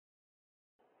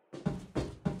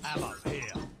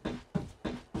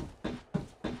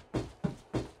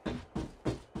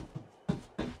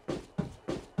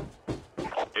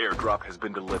Airdrop has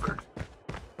been delivered.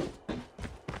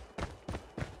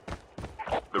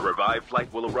 The revived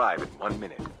flight will arrive in 1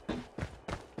 minute.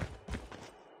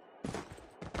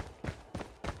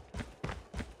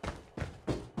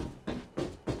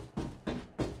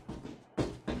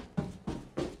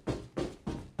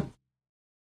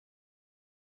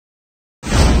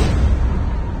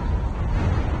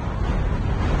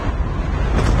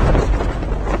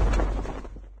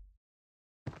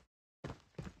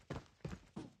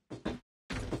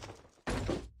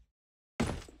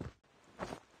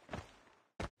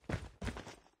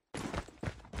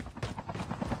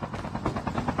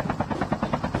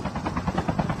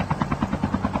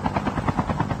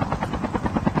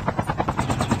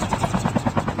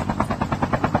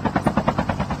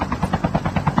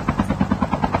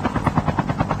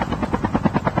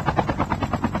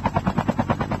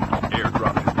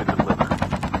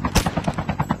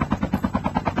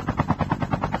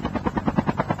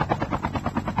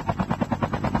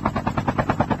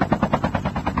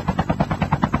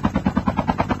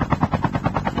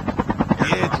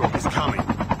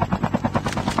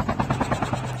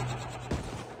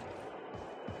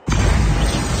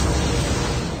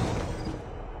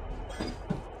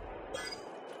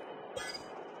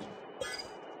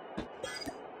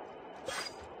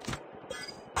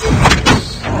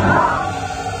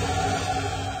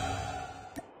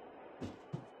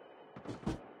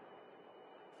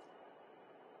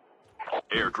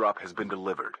 Airdrop has been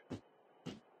delivered.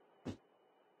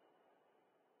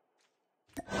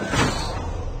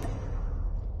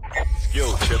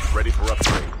 Skill chips ready for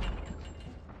upgrade.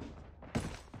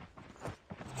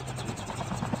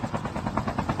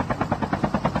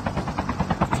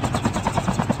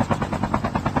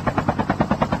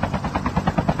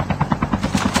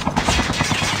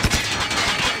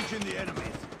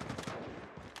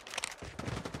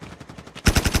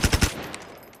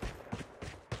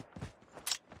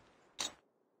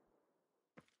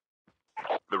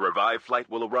 The revived flight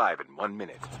will arrive in 1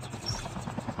 minute.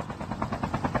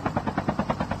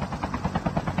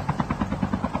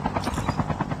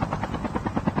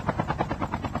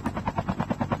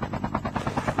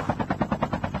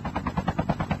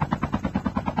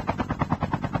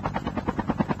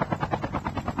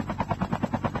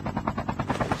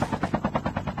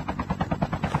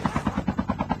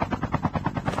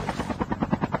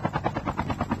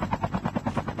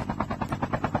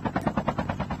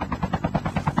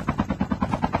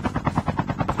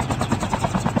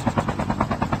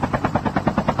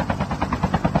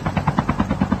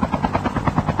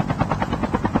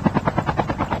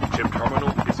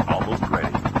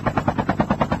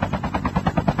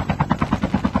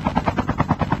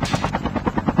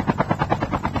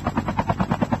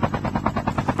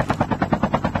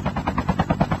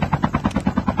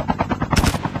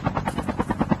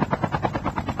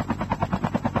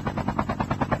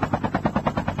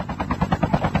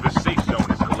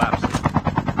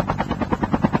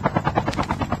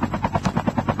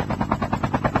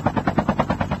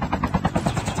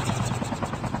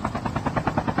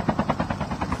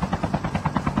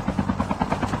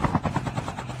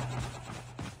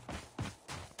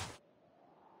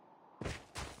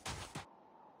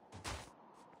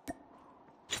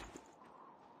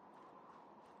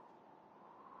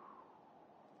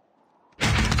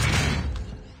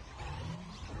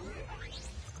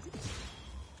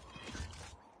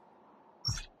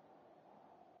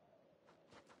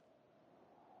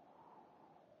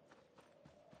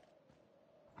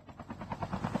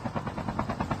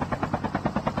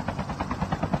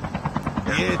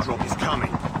 The airdrop is coming.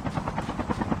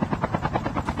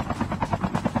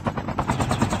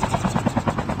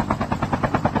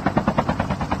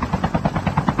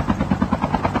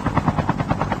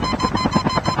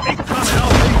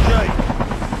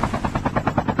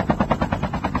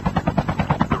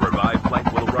 The revived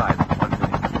flight will arrive in 1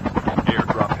 minute.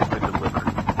 Airdrop has been delivered.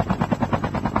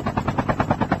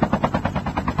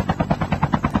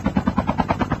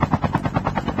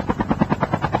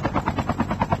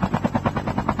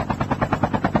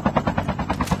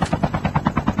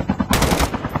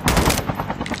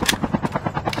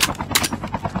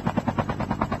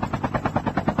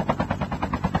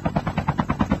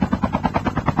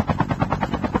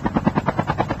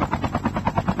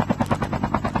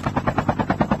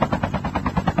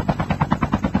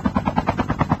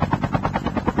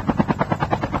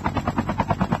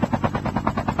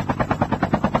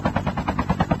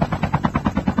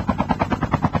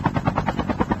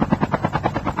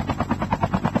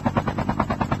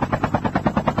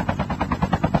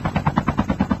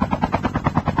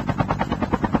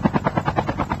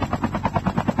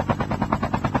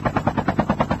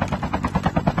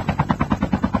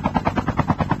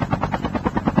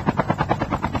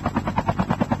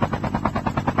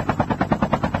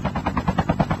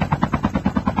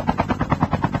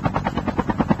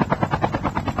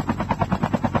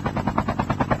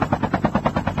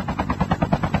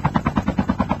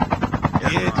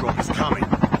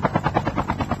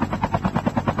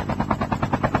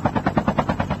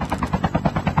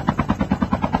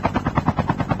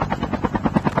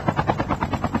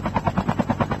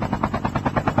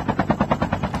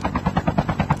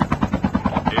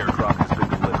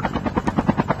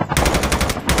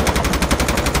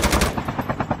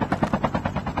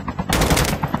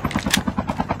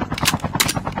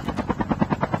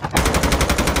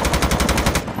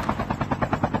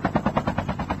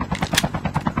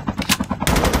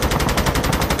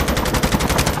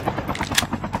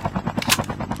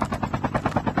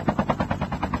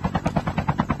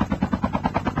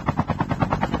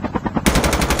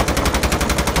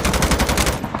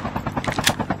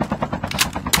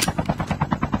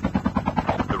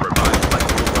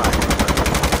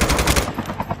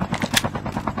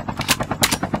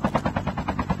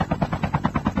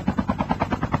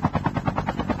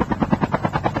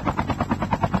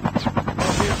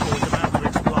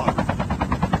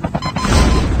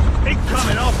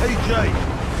 SMG!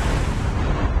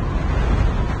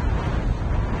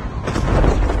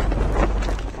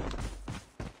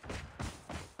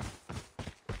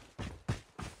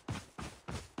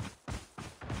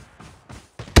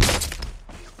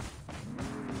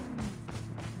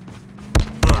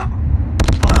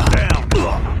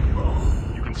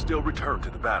 You can still return to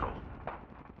the battle.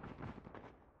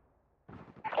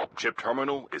 Chip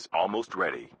terminal is almost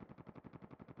ready.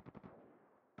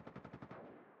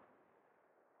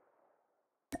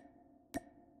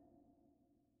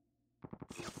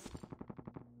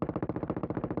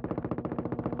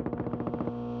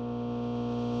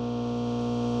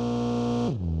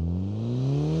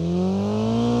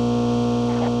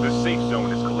 The safe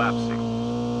zone is collapsing.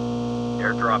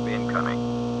 Airdrop incoming.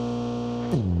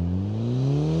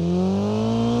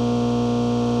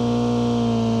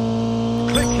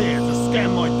 Click here to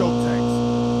scan my dog tags.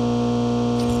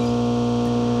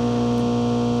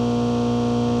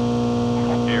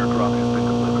 Airdrop has been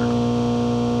delivered.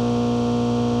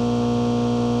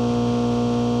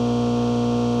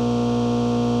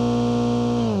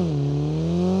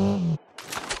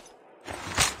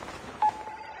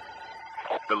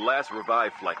 The last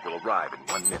revive flight will arrive in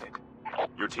 1 minute.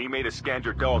 Your teammate has scanned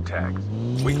your dog tags.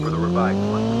 Wait for the revive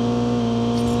flight.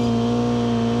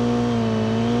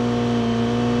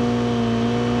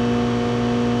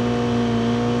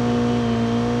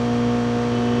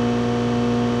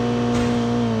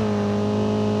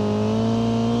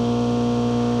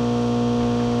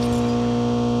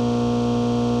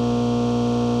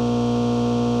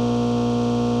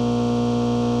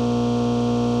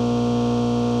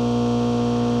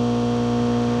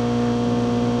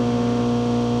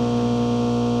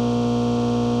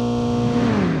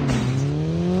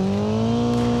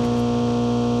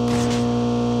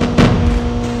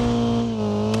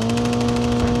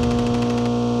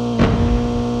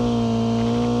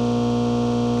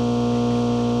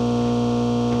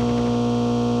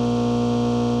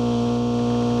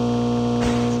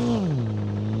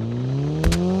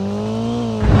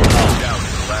 Down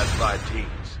to the last 5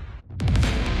 teams.